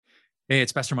Hey,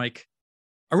 it's Pastor Mike.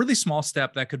 A really small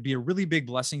step that could be a really big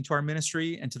blessing to our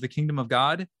ministry and to the kingdom of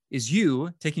God is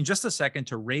you taking just a second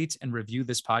to rate and review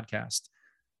this podcast.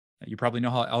 You probably know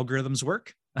how algorithms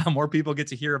work. More people get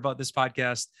to hear about this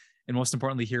podcast and most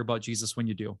importantly, hear about Jesus when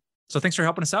you do. So thanks for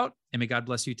helping us out and may God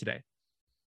bless you today.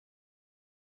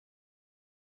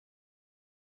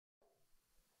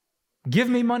 Give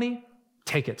me money,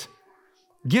 take it.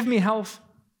 Give me health,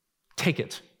 take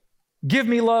it. Give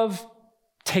me love,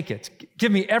 take it.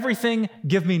 Give me everything,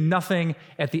 give me nothing.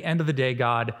 At the end of the day,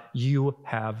 God, you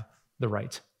have the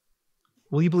right.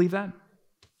 Will you believe that?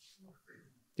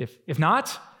 If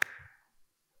not,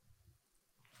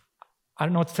 I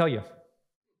don't know what to tell you.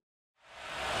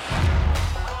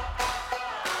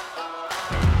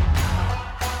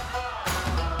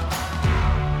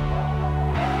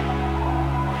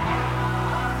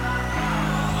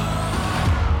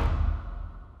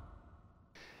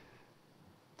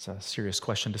 It's a serious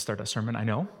question to start a sermon, I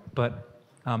know, but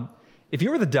if you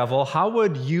were the devil, how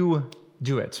would you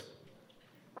do it?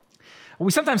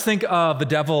 We sometimes think of the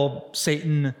devil,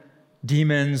 Satan,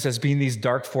 demons as being these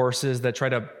dark forces that try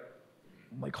to,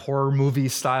 like horror movie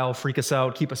style, freak us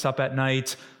out, keep us up at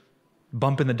night,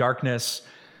 bump in the darkness.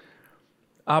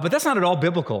 But that's not at all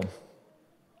biblical.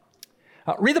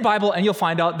 Read the Bible and you'll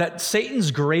find out that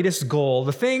Satan's greatest goal,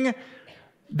 the thing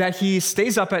that he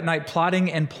stays up at night plotting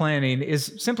and planning,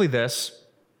 is simply this: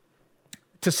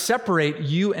 to separate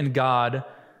you and God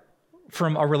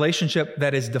from a relationship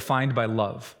that is defined by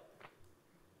love.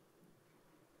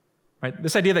 Right?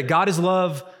 This idea that God is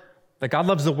love, that God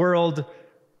loves the world,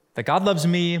 that God loves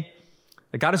me,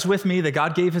 that God is with me, that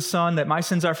God gave his son, that my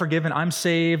sins are forgiven, I'm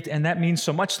saved, and that means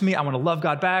so much to me. I want to love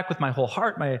God back with my whole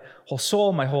heart, my whole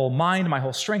soul, my whole mind, my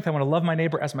whole strength. I want to love my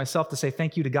neighbor as myself, to say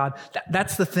thank you to God.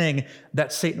 That's the thing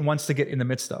that Satan wants to get in the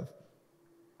midst of.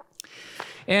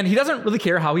 And he doesn't really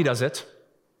care how he does it.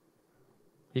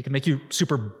 He can make you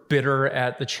super bitter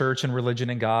at the church and religion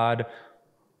and God,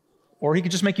 or he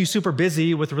could just make you super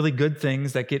busy with really good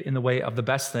things that get in the way of the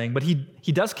best thing. But he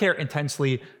does care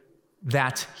intensely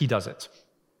that he does it.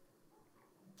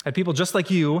 And people just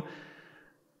like you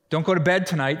don't go to bed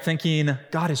tonight thinking,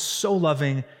 God is so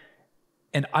loving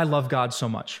and I love God so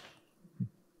much.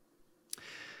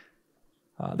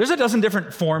 There's a dozen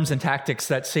different forms and tactics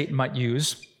that Satan might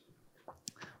use.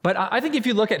 But I think if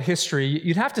you look at history,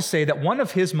 you'd have to say that one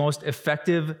of his most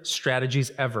effective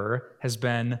strategies ever has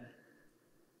been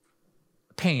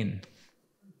pain.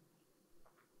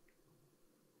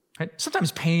 Right?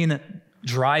 Sometimes pain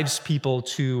drives people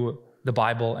to the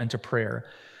Bible and to prayer.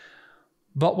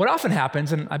 But what often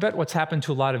happens, and I bet what's happened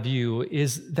to a lot of you,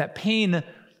 is that pain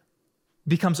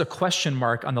becomes a question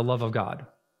mark on the love of God.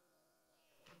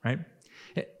 Right?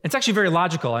 It's actually very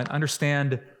logical. I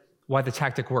understand why the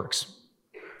tactic works.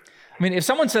 I mean, if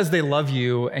someone says they love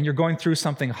you and you're going through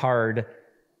something hard,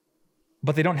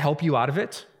 but they don't help you out of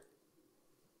it,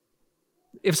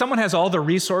 if someone has all the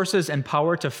resources and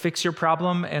power to fix your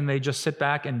problem and they just sit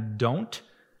back and don't,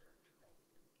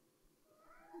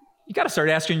 you got to start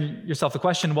asking yourself the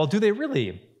question, well, do they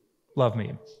really love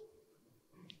me?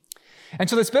 And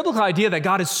so this biblical idea that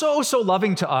God is so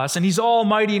loving to us, and he's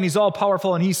almighty and he's all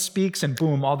powerful and he speaks and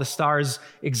boom, all the stars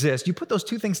exist. You put those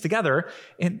two things together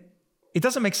and it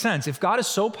doesn't make sense. If God is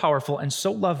so powerful and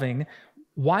so loving,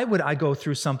 why would I go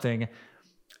through something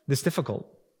this difficult?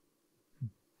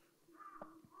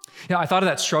 You know, I thought of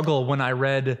that struggle when I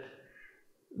read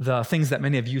the things that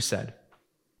many of you said.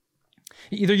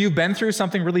 Either you've been through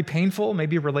something really painful,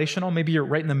 maybe relational, maybe you're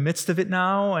right in the midst of it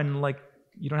now, and like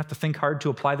you don't have to think hard to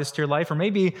apply this to your life, or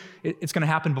maybe it's going to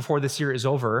happen before this year is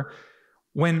over.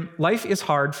 When life is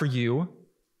hard for you,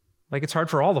 like it's hard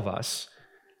for all of us,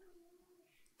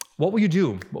 what will you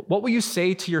do? What will you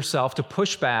say to yourself to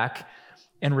push back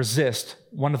and resist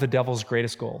one of the devil's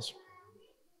greatest goals?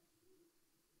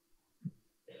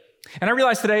 And I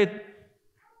realize today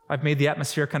I've made the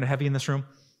atmosphere kind of heavy in this room.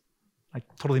 I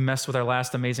totally messed with our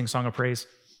last amazing song of praise.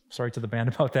 Sorry to the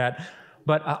band about that.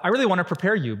 But I really want to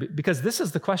prepare you, because this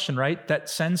is the question, right, that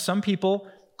sends some people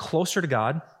closer to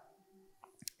God,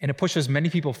 and it pushes many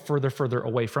people further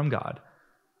away from God.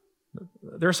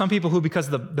 There are some people who,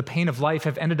 because of the pain of life,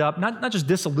 have ended up not just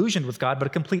disillusioned with God, but a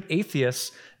complete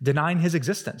atheist, denying his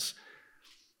existence.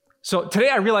 So today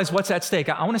I realize what's at stake.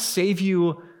 I want to save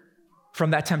you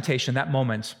from that temptation, that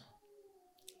moment.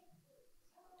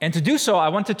 And to do so, I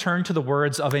want to turn to the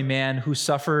words of a man who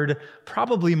suffered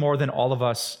probably more than all of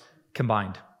us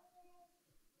combined.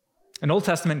 An Old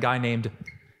Testament guy named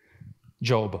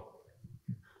Job.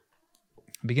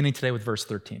 Beginning today with verse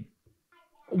 13.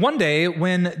 One day,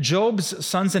 when Job's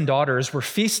sons and daughters were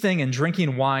feasting and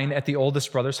drinking wine at the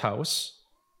oldest brother's house,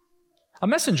 a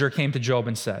messenger came to Job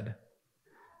and said,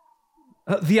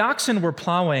 the oxen were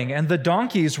plowing and the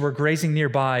donkeys were grazing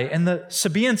nearby, and the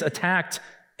Sabaeans attacked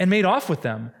and made off with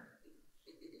them.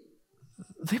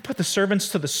 They put the servants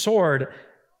to the sword,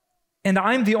 and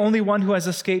I'm the only one who has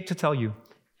escaped to tell you.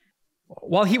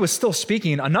 While he was still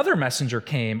speaking, another messenger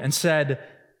came and said,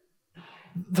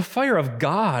 the fire of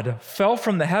God fell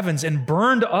from the heavens and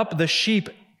burned up the sheep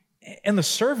and the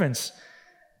servants,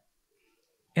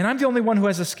 and I'm the only one who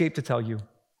has escaped to tell you.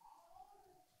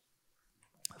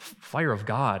 Fire of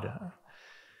God.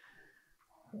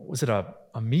 Was it a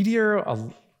meteor,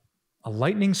 a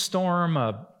lightning storm,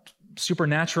 a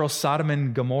supernatural Sodom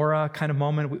and Gomorrah kind of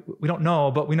moment? We don't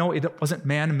know, but we know it wasn't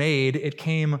man-made. It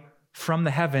came from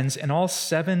the heavens, and all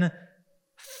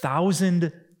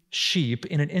 7,000 sheep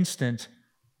in an instant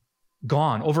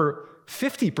gone. Over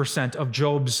 50% of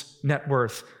Job's net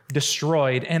worth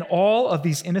destroyed, and all of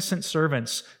these innocent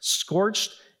servants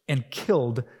scorched and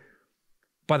killed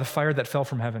by the fire that fell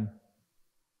from heaven.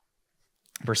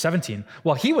 Verse 17,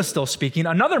 while he was still speaking,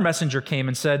 another messenger came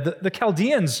and said, the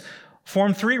Chaldeans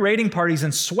formed 3 raiding parties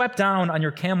and swept down on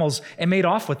your camels and made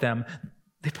off with them.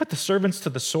 They put the servants to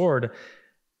the sword,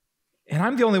 and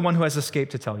I'm the only one who has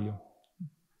escaped to tell you.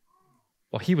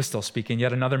 While he was still speaking,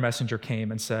 yet another messenger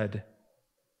came and said,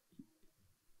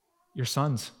 your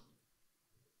sons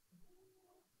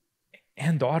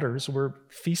and daughters were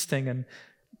feasting and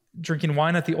drinking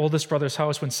wine at the oldest brother's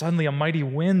house when suddenly a mighty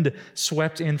wind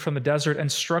swept in from the desert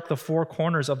and struck the 4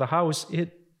 corners of the house.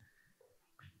 It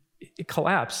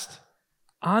collapsed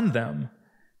on them.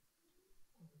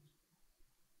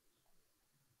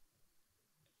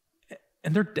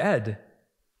 And they're dead.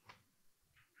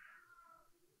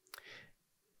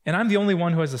 And I'm the only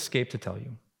one who has escaped to tell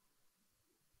you.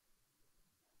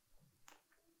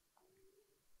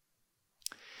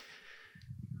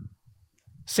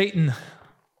 Satan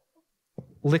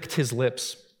licked his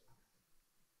lips,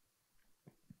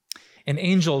 and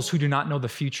angels who do not know the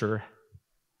future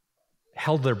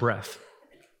held their breath.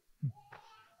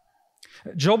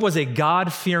 Job was a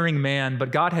God-fearing man,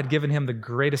 but God had given him the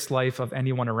greatest life of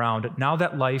anyone around. Now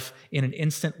that life in an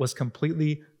instant was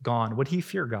completely gone. Would he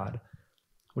fear God?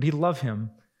 Would he love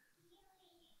him?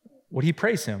 Would he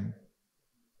praise him?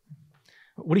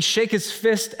 Would he shake his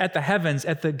fist at the heavens,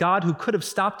 at the God who could have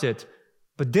stopped it,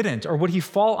 but didn't? Or would he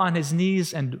fall on his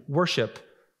knees and worship?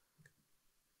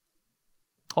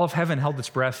 All of heaven held its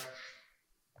breath,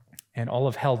 and all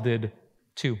of hell did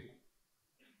too.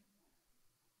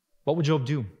 What would Job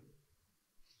do?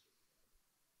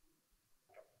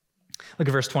 Look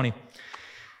at verse 20. It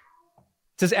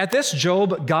says, at this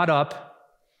Job got up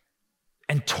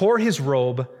and tore his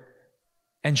robe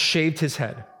and shaved his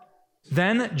head.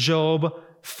 Then Job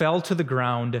fell to the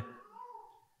ground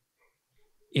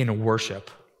in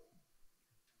worship.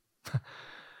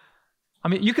 I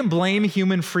mean, you can blame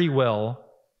human free will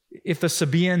if the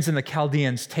Sabaeans and the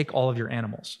Chaldeans take all of your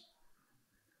animals.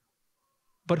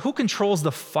 But who controls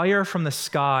the fire from the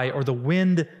sky or the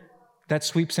wind that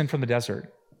sweeps in from the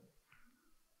desert?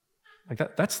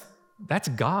 Like that's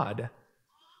God.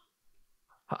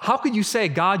 How could you say,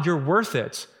 God, you're worth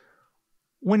it,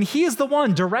 when he is the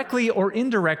one directly or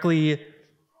indirectly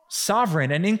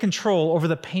sovereign and in control over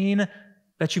the pain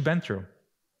that you've been through?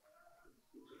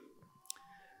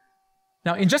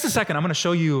 Now, in just a second, I'm going to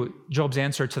show you Job's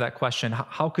answer to that question.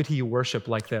 How could he worship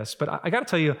like this? But I got to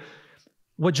tell you,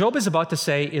 what Job is about to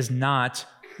say is not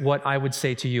what I would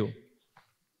say to you.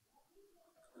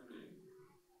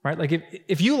 Right? Like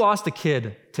if you lost a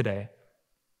kid today,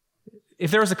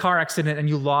 if there was a car accident and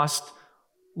you lost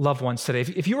loved ones today,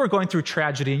 if you were going through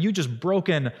tragedy and you just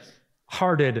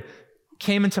broken-hearted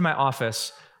came into my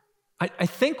office, I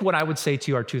think what I would say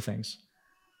to you are 2 things.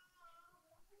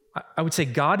 I would say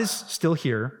God is still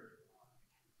here,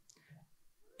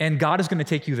 and God is going to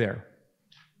take you there.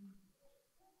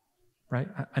 Right?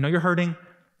 I know you're hurting.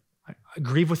 I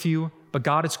grieve with you, but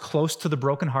God is close to the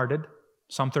brokenhearted.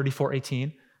 Psalm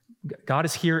 34:18. God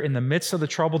is here in the midst of the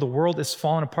trouble. The world is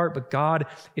falling apart, but God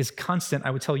is constant.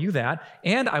 I would tell you that.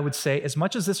 And I would say, as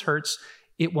much as this hurts,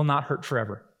 it will not hurt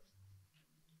forever.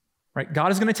 Right?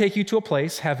 God is going to take you to a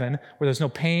place, heaven, where there's no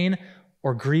pain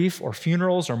or grief or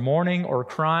funerals or mourning or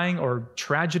crying or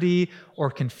tragedy or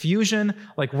confusion.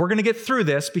 Like, we're going to get through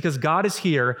this because God is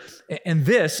here, and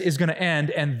this is going to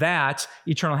end, and that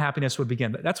eternal happiness would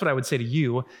begin. That's what I would say to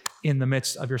you in the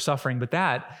midst of your suffering, but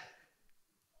that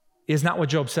is not what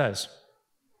Job says.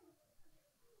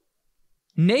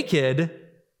 Naked,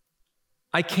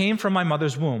 I came from my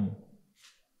mother's womb,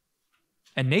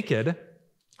 and naked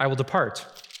I will depart.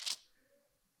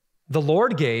 The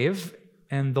Lord gave,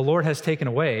 and the Lord has taken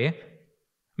away.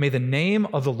 May the name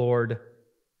of the Lord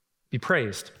be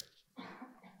praised.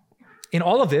 In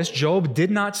all of this, Job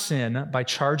did not sin by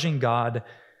charging God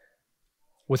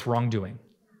with wrongdoing.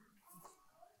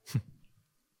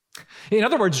 In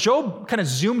other words, Job kind of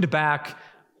zoomed back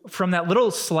from that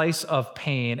little slice of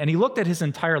pain, and he looked at his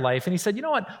entire life, and he said, you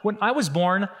know what? When I was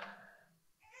born,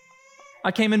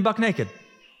 I came in buck naked.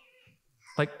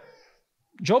 Like,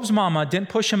 Job's mama didn't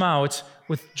push him out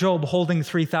with Job holding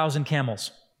 3,000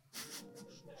 camels.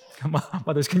 Come on,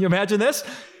 mothers, can you imagine this?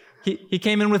 He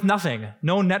came in with nothing,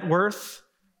 no net worth,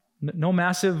 no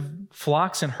massive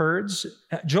flocks and herds.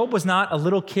 Job was not a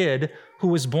little kid who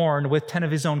was born with 10 of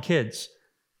his own kids.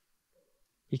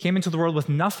 He came into the world with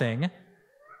nothing.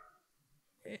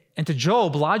 And to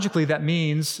Job, logically, that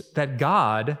means that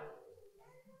God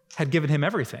had given him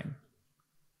everything.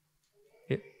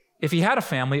 If he had a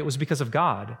family, it was because of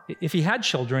God. If he had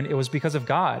children, it was because of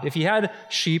God. If he had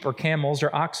sheep or camels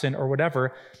or oxen or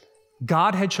whatever,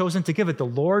 God had chosen to give it. The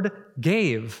Lord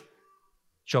gave,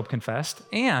 Job confessed,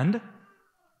 and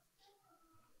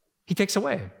he takes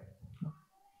away.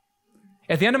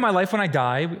 At the end of my life when I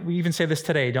die, we even say this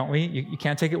today, don't we? You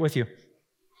can't take it with you.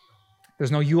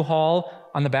 There's no U-Haul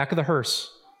on the back of the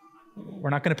hearse. We're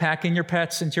not going to pack in your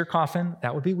pets into your coffin.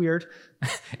 That would be weird.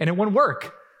 And it wouldn't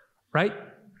work, right?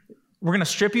 We're going to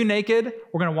strip you naked.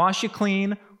 We're going to wash you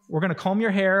clean. We're going to comb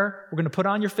your hair. We're going to put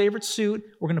on your favorite suit.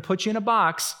 We're going to put you in a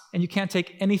box, and you can't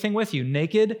take anything with you.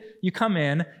 Naked, you come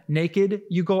in. Naked,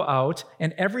 you go out.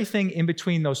 And everything in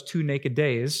between those 2 naked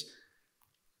days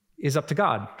is up to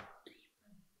God.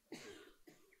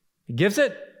 He gives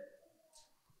it,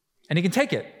 and he can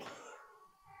take it.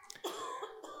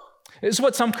 This is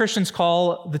what some Christians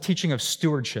call the teaching of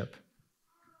stewardship.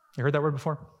 You heard that word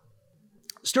before?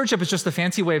 Stewardship is just a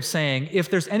fancy way of saying if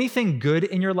there's anything good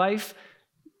in your life,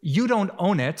 you don't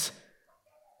own it.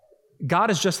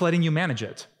 God is just letting you manage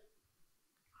it.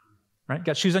 Right? You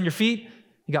got shoes on your feet.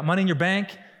 You got money in your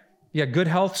bank. You got good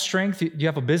health, strength. You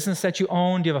have a business that you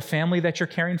own. Do you have a family that you're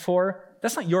caring for?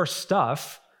 That's not your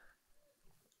stuff.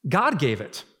 God gave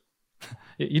it.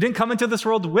 You didn't come into this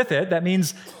world with it. That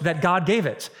means that God gave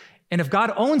it. And if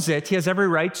God owns it, he has every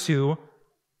right to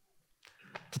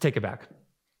take it back.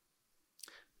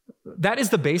 That is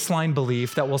the baseline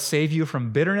belief that will save you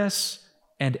from bitterness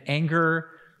and anger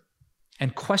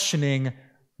and questioning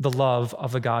the love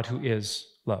of the God who is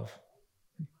love.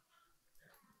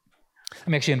 Let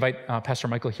me actually invite Pastor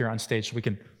Michael here on stage so we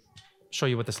can show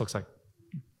you what this looks like.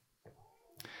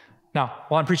 Now,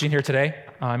 while I'm preaching here today,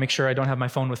 I make sure I don't have my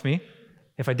phone with me.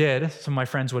 If I did, some of my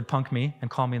friends would punk me and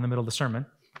call me in the middle of the sermon.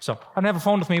 So I don't have a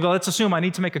phone with me, but let's assume I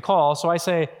need to make a call. So I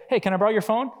say, hey, can I borrow your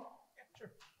phone? Yeah, sure.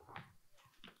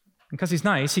 Because he's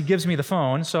nice, he gives me the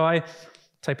phone. So I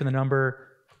type in the number,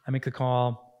 I make the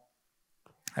call,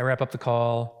 I wrap up the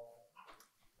call.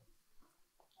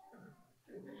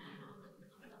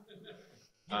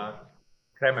 Can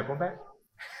I have my phone back?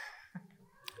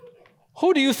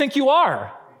 Who do you think you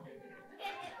are?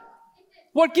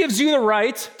 What gives you the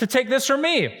right to take this from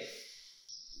me?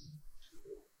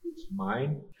 It's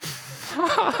mine.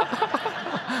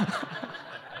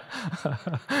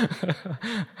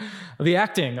 The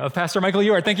acting of Pastor Michael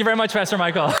Ewart. Thank you very much, Pastor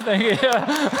Michael. Thank you.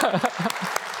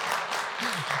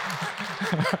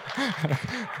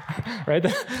 Right?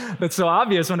 That's so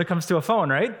obvious when it comes to a phone,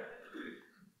 right?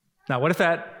 Now, what if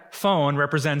that phone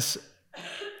represents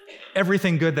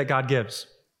everything good that God gives?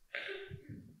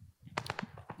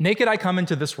 Naked I come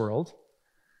into this world,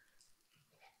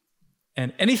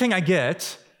 and anything I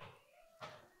get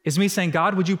is me saying,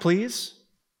 God, would you please?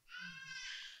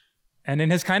 And in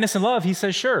his kindness and love, he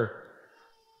says, sure.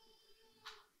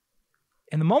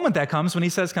 And the moment that comes when he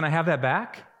says, can I have that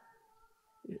back?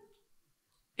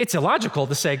 It's illogical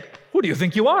to say, who do you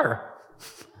think you are?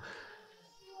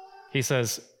 He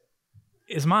says,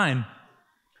 is mine.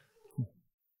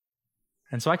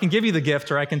 And so I can give you the gift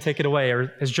or I can take it away.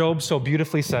 Or as Job so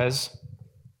beautifully says,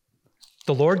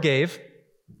 the Lord gave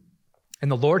and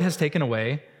the Lord has taken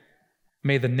away.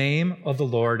 May the name of the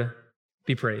Lord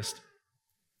be praised.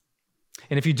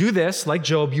 And if you do this, like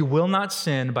Job, you will not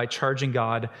sin by charging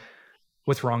God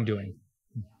with wrongdoing.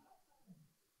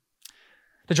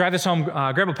 To drive this home,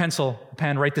 grab a pencil, a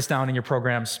pen, write this down in your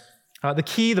programs. The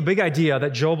key, the big idea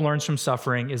that Job learns from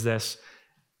suffering is this: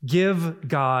 give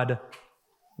God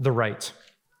the right.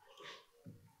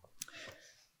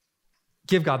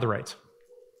 Give God the right.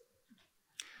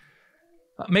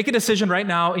 Make a decision right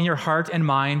now in your heart and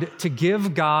mind to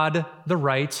give God the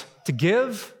right to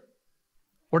give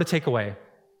or to take away,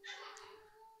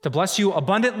 to bless you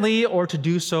abundantly or to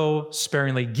do so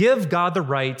sparingly. Give God the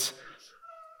right,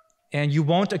 and you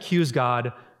won't accuse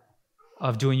God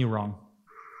of doing you wrong.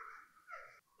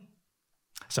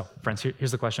 So, friends,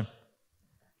 here's the question.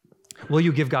 Will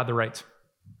you give God the right?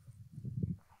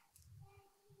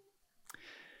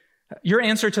 Your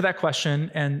answer to that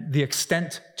question and the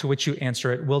extent to which you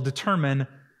answer it will determine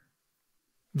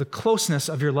the closeness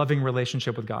of your loving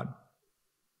relationship with God.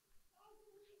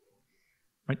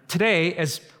 Right? Today,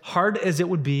 as hard as it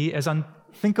would be, as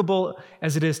unthinkable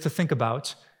as it is to think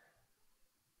about,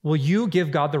 will you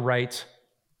give God the right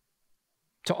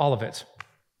to all of it?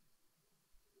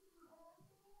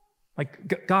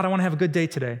 Like, God, I want to have a good day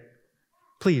today.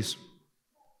 Please.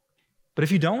 But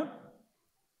if you don't,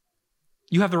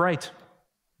 you have the right.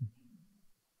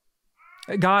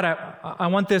 God, I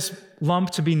want this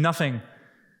lump to be nothing.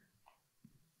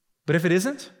 But if it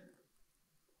isn't,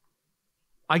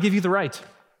 I give you the right.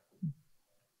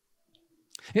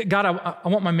 God, I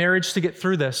want my marriage to get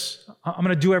through this. I'm going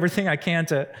to do everything I can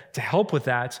to help with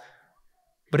that.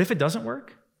 But if it doesn't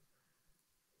work,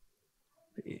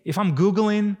 if I'm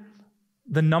Googling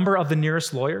the number of the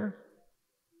nearest lawyer,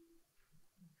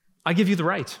 I give you the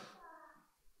right.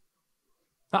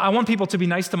 I want people to be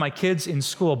nice to my kids in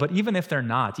school, but even if they're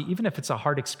not, even if it's a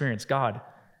hard experience, God,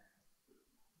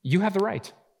 you have the right.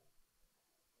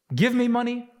 Give me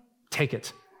money, take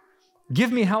it.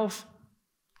 Give me health,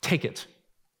 take it.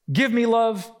 Give me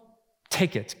love,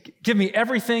 take it. Give me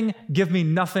everything, give me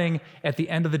nothing. At the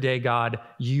end of the day, God,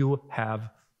 you have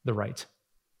the right.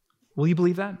 Will you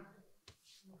believe that?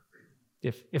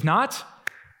 If not,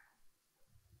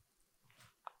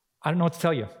 I don't know what to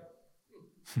tell you.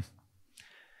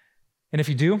 And if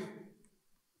you do,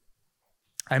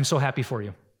 I'm so happy for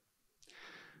you.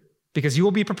 Because you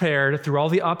will be prepared through all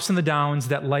the ups and the downs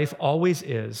that life always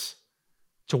is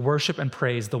to worship and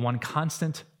praise the one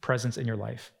constant presence in your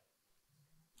life,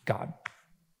 God.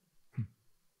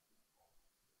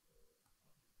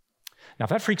 Now, if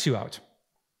that freaks you out,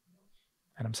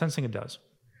 and I'm sensing it does,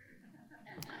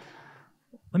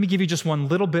 let me give you just one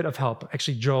little bit of help.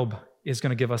 Actually, Job is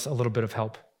going to give us a little bit of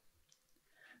help.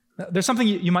 There's something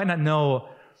you might not know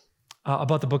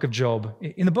about the book of Job.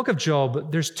 In the book of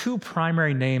Job, there's two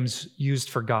primary names used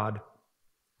for God.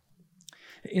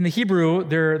 In the Hebrew,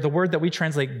 the word that we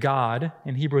translate God,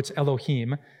 in Hebrew it's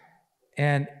Elohim,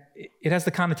 and it has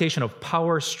the connotation of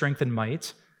power, strength, and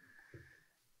might.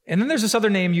 And then there's this other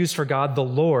name used for God, the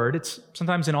Lord. It's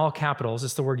sometimes in all capitals.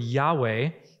 It's the word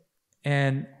Yahweh,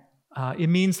 and it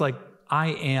means like, I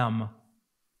am.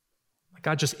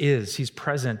 God just is. He's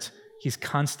present. He's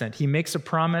constant. He makes a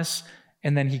promise,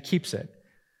 and then he keeps it.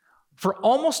 For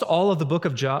almost all of the book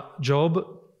of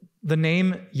Job, the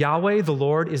name Yahweh, the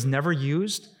Lord, is never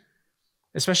used,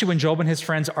 especially when Job and his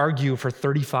friends argue for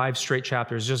 35 straight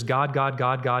chapters. Just God, God,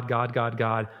 God, God, God, God,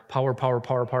 God, power, power,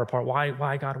 power, power, power. Why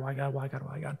God, why God, why God,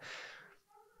 why God?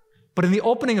 But in the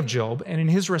opening of Job and in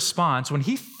his response, when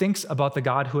he thinks about the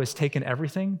God who has taken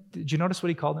everything, did you notice what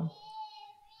he called him?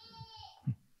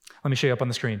 Let me show you up on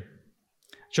the screen.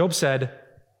 Job said,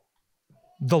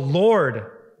 the Lord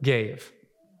gave,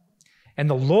 and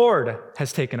the Lord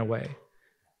has taken away.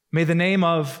 May the name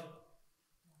of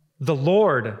the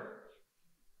Lord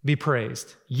be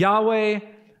praised. Yahweh,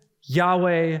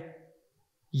 Yahweh,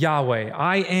 Yahweh.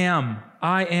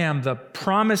 I am the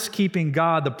promise-keeping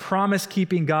God, the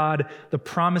promise-keeping God, the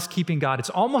promise-keeping God. It's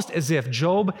almost as if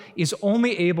Job is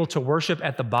only able to worship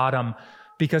at the bottom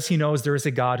because he knows there is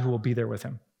a God who will be there with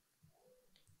him.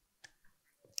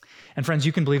 And friends,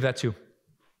 you can believe that too.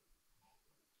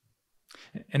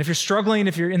 And if you're struggling,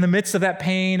 if you're in the midst of that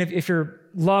pain, if your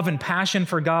love and passion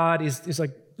for God is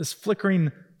like this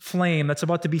flickering flame that's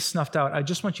about to be snuffed out, I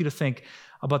just want you to think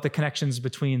about the connections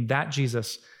between that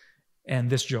Jesus and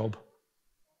this Job.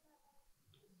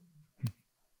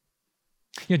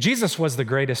 You know, Jesus was the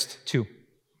greatest too.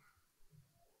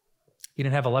 He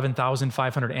didn't have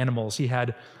 11,500 animals. He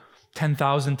had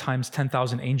 10,000 times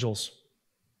 10,000 angels.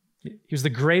 He was the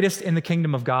greatest in the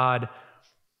kingdom of God,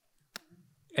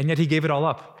 and yet he gave it all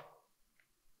up.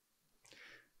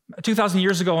 2,000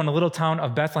 years ago in the little town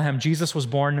of Bethlehem, Jesus was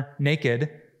born naked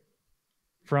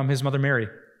from his mother Mary.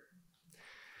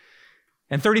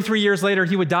 And 33 years later,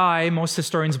 he would die, most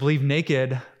historians believe,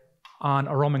 naked on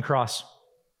a Roman cross.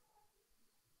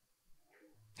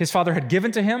 His father had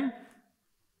given to him,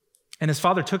 and his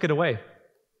father took it away.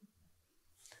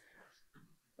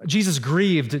 Jesus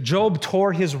grieved. Job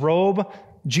tore his robe.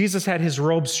 Jesus had his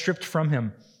robe stripped from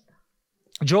him.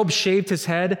 Job shaved his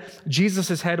head.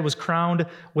 Jesus' head was crowned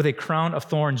with a crown of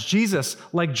thorns. Jesus,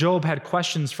 like Job, had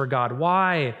questions for God.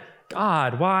 Why,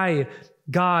 God? Why,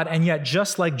 God? And yet,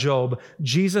 just like Job,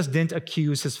 Jesus didn't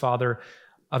accuse his father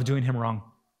of doing him wrong.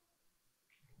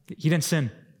 He didn't sin.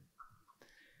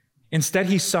 Instead,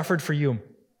 he suffered for you.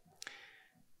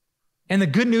 And the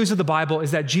good news of the Bible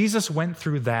is that Jesus went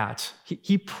through that.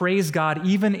 He praised God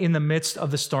even in the midst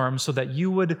of the storm so that you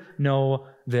would know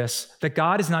this, that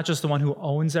God is not just the one who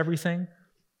owns everything.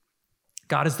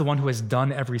 God is the one who has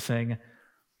done everything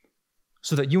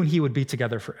so that you and he would be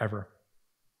together forever.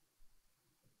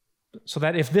 So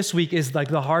that if this week is like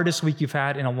the hardest week you've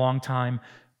had in a long time,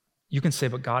 you can say,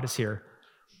 but God is here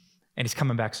and he's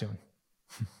coming back soon.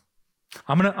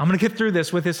 I'm gonna get through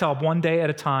this with his help one day at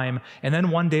a time, and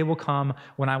then one day will come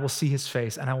when I will see his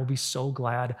face, and I will be so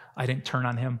glad I didn't turn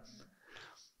on him.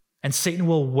 And Satan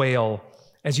will wail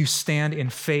as you stand in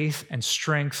faith and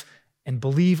strength and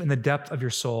believe in the depth of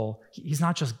your soul. He's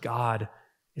not just God.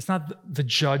 It's not the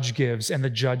judge gives and the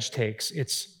judge takes.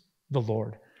 It's the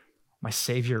Lord, my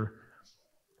Savior,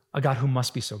 a God who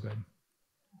must be so good.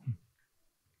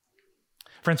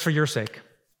 Friends, for your sake,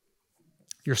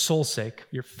 your soul's sake,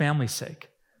 your family's sake,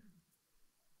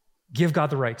 give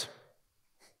God the right.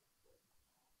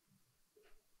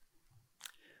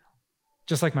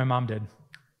 Just like my mom did.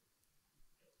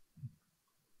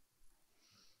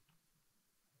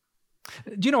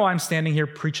 Do you know why I'm standing here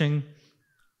preaching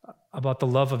about the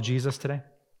love of Jesus today?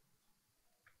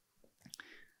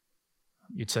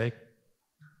 You'd say,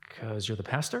 because you're the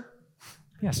pastor?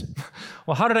 Yes.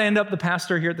 Well, how did I end up the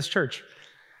pastor here at this church?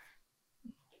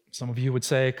 Some of you would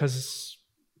say, because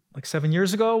like 7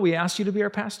 years ago, we asked you to be our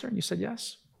pastor, and you said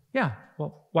yes. Yeah,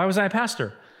 well, why was I a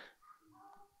pastor?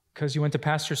 Because you went to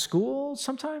pastor school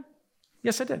sometime?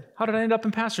 Yes, I did. How did I end up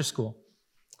in pastor school?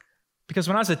 Because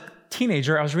when I was a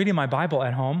teenager, I was reading my Bible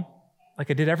at home, like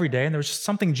I did every day, and there was just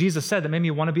something Jesus said that made me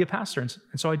want to be a pastor, and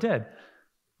so I did.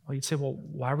 Well, you'd say, well,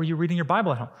 why were you reading your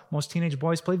Bible at home? Most teenage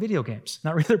boys play video games,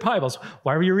 not read their Bibles.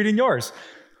 Why were you reading yours?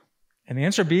 And the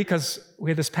answer would be because we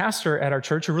had this pastor at our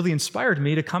church who really inspired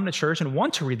me to come to church and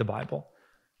want to read the Bible.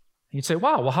 And you'd say,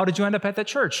 wow, well, how did you end up at that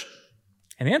church?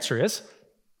 And the answer is,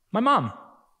 my mom.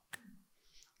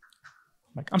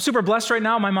 I'm super blessed right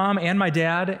now. My mom and my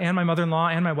dad and my mother-in-law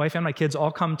and my wife and my kids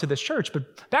all come to this church.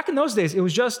 But back in those days, it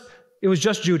was just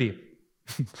Judy.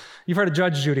 You've heard of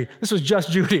Judge Judy. This was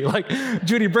just Judy. Like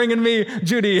Judy bringing me,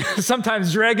 Judy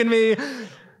sometimes dragging me,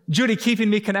 Judy keeping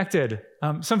me connected.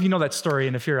 Some of you know that story,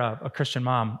 and if you're a Christian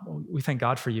mom, we thank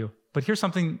God for you. But here's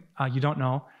something you don't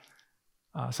know,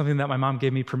 something that my mom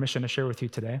gave me permission to share with you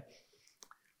today.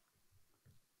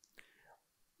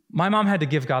 My mom had to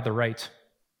give God the right.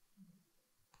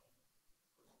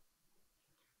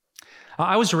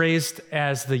 I was raised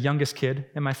as the youngest kid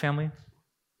in my family,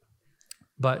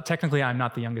 but technically I'm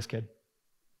not the youngest kid.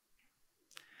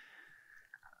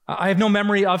 I have no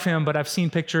memory of him, but I've seen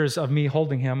pictures of me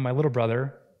holding him, my little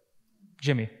brother,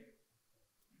 Jimmy.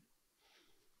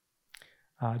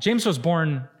 James was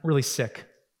born really sick,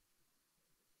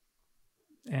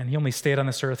 and he only stayed on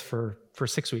this earth for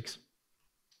 6 weeks.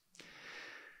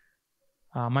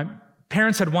 My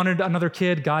parents had wanted another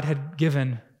kid, God had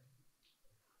given,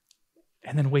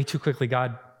 and then way too quickly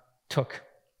God took.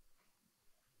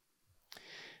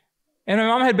 And my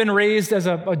mom had been raised as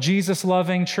a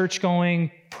Jesus-loving,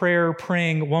 church-going,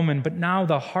 prayer-praying woman, but now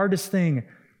the hardest thing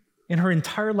in her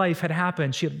entire life had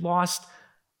happened. She had lost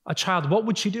a child. What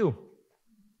would she do?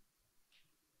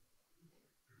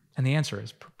 And the answer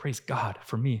is, praise God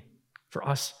for me, for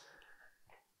us.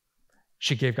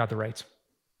 She gave God the right.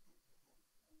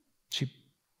 She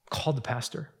called the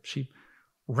pastor. She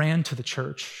ran to the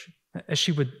church. As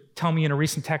she would tell me in a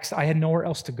recent text, I had nowhere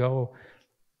else to go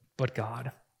but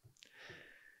God.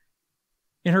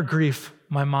 In her grief,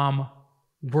 my mom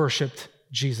worshiped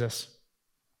Jesus.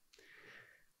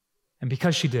 And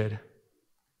because she did,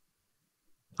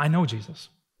 I know Jesus.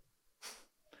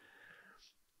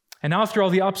 And now through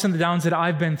all the ups and the downs that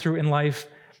I've been through in life,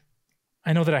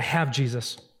 I know that I have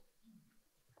Jesus.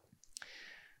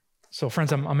 So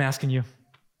friends, I'm asking you,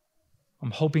 I'm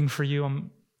hoping for you,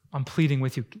 I'm pleading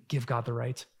with you, give God the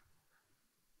right.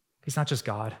 He's not just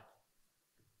God.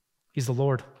 He's the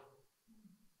Lord.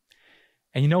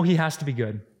 And you know he has to be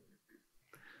good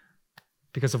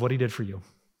because of what he did for you.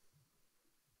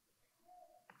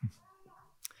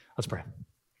 Let's pray.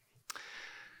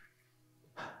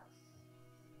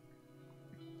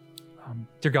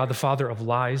 Dear God, the Father of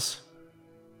lies,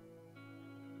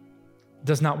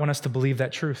 does not want us to believe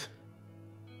that truth.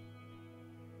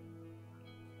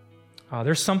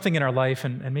 There's something in our life,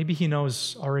 and maybe he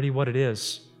knows already what it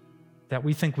is, that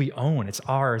we think we own. It's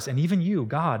ours. And even you,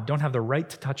 God, don't have the right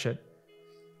to touch it.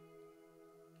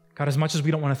 God, as much as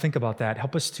we don't want to think about that,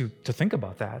 help us to think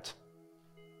about that,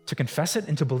 to confess it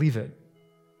and to believe it.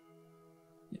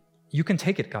 You can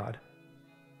take it, God.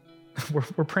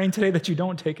 We're praying today that you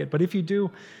don't take it, but if you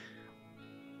do,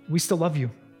 we still love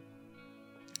you.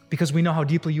 because we know how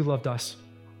deeply you loved us.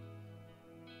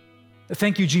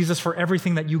 Thank you, Jesus, for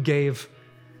everything that you gave.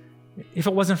 If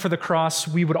it wasn't for the cross,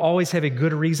 we would always have a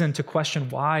good reason to question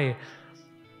why.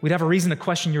 We'd have a reason to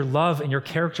question your love and your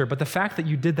character. But the fact that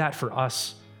you did that for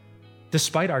us,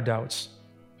 despite our doubts,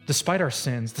 despite our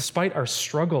sins, despite our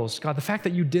struggles, God, the fact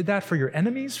that you did that for your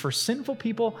enemies, for sinful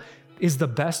people, is the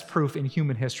best proof in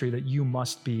human history that you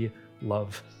must be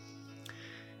love.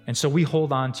 And so we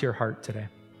hold on to your heart today.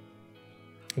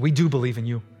 We do believe in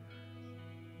you.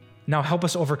 Now help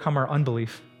us overcome our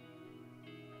unbelief.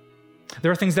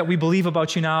 There are things that we believe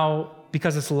about you now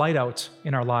because it's light out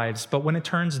in our lives, but when it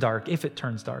turns dark, if it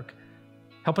turns dark,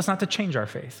 help us not to change our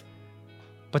faith,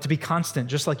 but to be constant,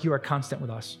 just like you are constant with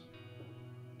us.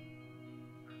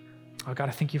 Oh God,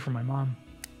 I thank you for my mom.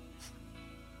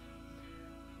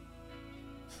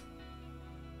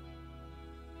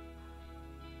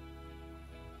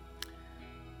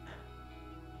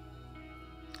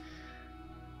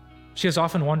 She has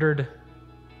often wondered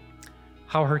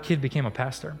how her kid became a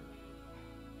pastor.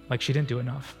 Like she didn't do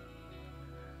enough.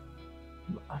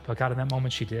 But God, in that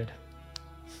moment, she did.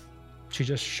 She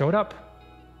just showed up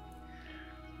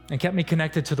and kept me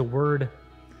connected to the word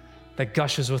that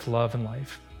gushes with love and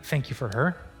life. Thank you for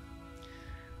her.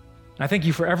 And I thank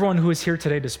you for everyone who is here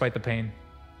today despite the pain.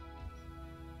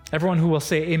 Everyone who will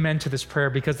say amen to this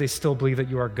prayer because they still believe that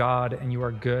you are God and you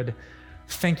are good.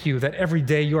 Thank you that every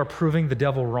day you are proving the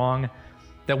devil wrong,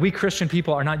 that we Christian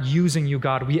people are not using you,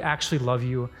 God. We actually love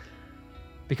you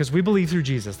because we believe through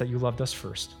Jesus that you loved us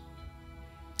first.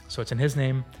 So it's in his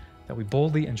name that we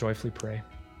boldly and joyfully pray.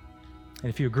 And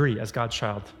if you agree as God's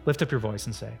child, lift up your voice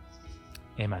and say,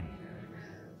 amen.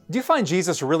 Do you find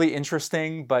Jesus really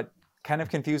interesting, but kind of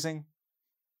confusing?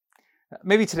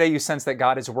 Maybe today you sense that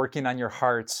God is working on your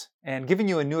heart and giving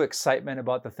you a new excitement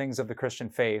about the things of the Christian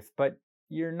faith, but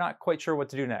you're not quite sure what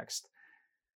to do next.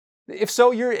 If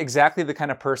so, you're exactly the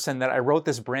kind of person that I wrote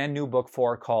this brand new book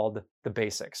for called The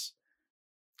Basics.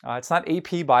 It's not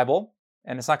AP Bible,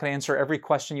 and it's not going to answer every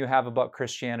question you have about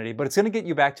Christianity, but it's going to get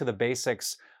you back to the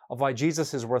basics of why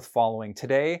Jesus is worth following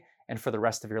today and for the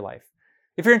rest of your life.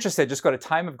 If you're interested, just go to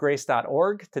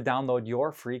timeofgrace.org to download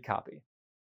your free copy.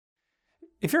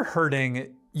 If you're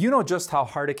hurting, you know just how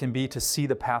hard it can be to see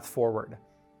the path forward.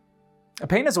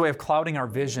 Pain is a way of clouding our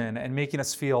vision and making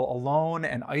us feel alone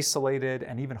and isolated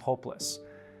and even hopeless.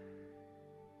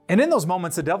 And in those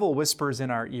moments, the devil whispers in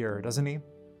our ear, doesn't he?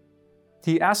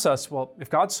 He asks us, well,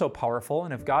 if God's so powerful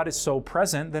and if God is so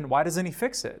present, then why doesn't he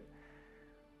fix it?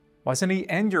 Why doesn't he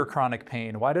end your chronic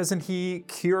pain? Why doesn't he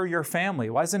cure your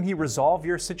family? Why doesn't he resolve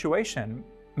your situation?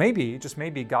 Maybe, just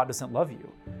maybe, God doesn't love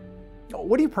you.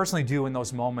 What do you personally do in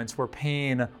those moments where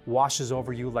pain washes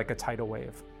over you like a tidal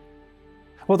wave?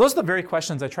 Well, those are the very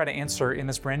questions I try to answer in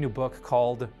this brand new book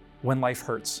called When Life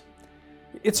Hurts.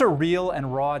 It's a real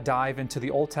and raw dive into the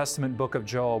Old Testament book of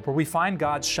Job, where we find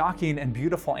God's shocking and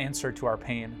beautiful answer to our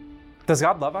pain. Does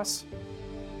God love us?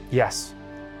 Yes.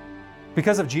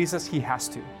 Because of Jesus, he has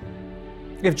to.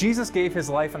 If Jesus gave his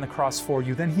life on the cross for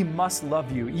you, then he must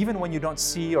love you, even when you don't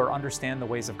see or understand the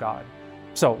ways of God.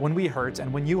 So when we hurt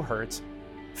and when you hurt,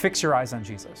 fix your eyes on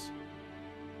Jesus.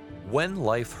 When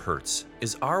Life Hurts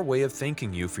is our way of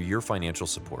thanking you for your financial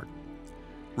support.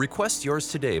 Request yours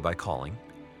today by calling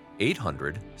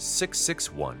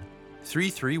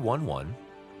 800-661-3311,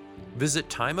 visit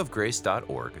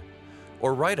timeofgrace.org,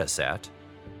 or write us at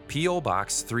P.O.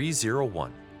 Box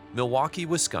 301, Milwaukee,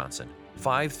 Wisconsin,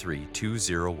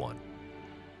 53201.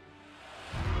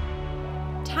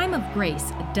 Time of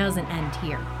Grace doesn't end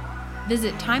here.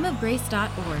 Visit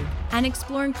timeofgrace.org and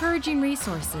explore encouraging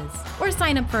resources, or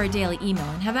sign up for a daily email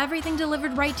and have everything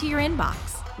delivered right to your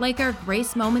inbox, like our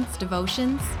Grace Moments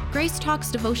devotions, Grace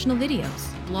Talks devotional videos,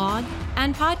 blog,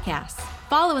 and podcasts.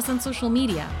 Follow us on social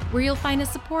media, where you'll find a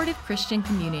supportive Christian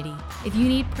community. If you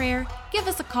need prayer, give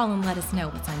us a call and let us know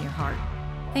what's on your heart.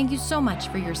 Thank you so much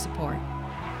for your support.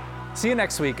 See you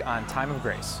next week on Time of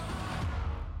Grace.